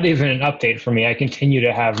It's not even an update for me. I continue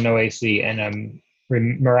to have no AC, and I'm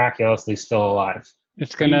miraculously still alive.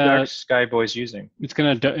 It's What are you gonna Dark Sky Boys using? it's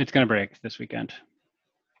gonna break this weekend.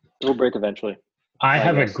 It'll break eventually. I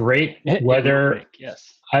have a yes. great It will weather. break,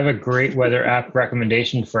 yes. I have a great weather app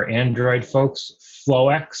recommendation for Android folks.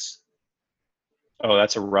 FlowX. Oh,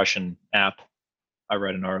 that's a Russian app. I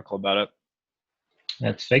read an article about it.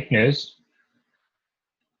 That's fake news.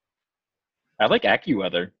 I like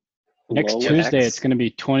AccuWeather. Next Low Tuesday, X. it's going to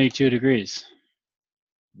be 22 degrees.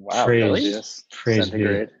 Wow, Praise. really? Yes. Praise be.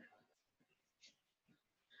 Centigrade.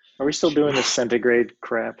 Are we still doing this centigrade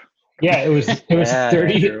crap? Yeah, it was Yeah,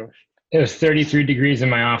 30. Andrew. It was 33 degrees in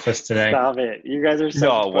my office today. Stop it. You guys are such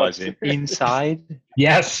No, it pussies. wasn't. Inside?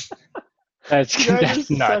 Yes. That's, You guys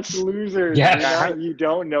that's are nuts. such losers. Yes. You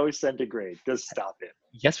don't know centigrade. Just stop it.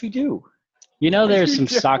 Yes, we do. You know, there's some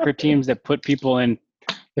You soccer teams that put people in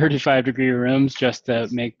 35-degree rooms just to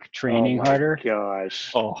make training harder.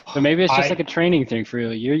 Gosh. Oh, So maybe it's just like a training thing for you.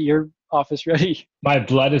 You're office ready. My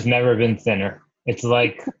blood has never been thinner. It's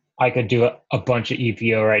like I could do a bunch of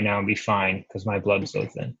EPO right now and be fine because my blood's so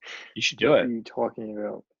thin. you should do What it. are you talking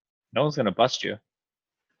about? No one's gonna bust you.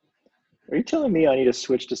 Are you telling me I need to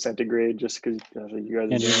switch to centigrade just because you guys are And doing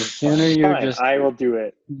the it? sooner you Fine, just I will do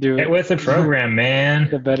it. do Get it, with the program, man.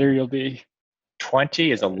 the better you'll be.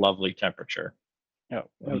 20 is a lovely temperature. No,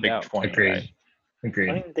 A no big doubt. 20. Agreed. Right? I don't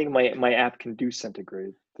Agreed. even think my app can do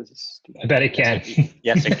centigrade. This is stupid. I bet it can.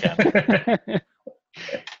 Yes, it can.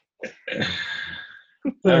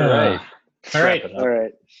 All right. All right. Wrap it up. All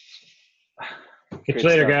right. Catch Good you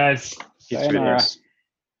later, stuff. guys. See you through Sayonara. this.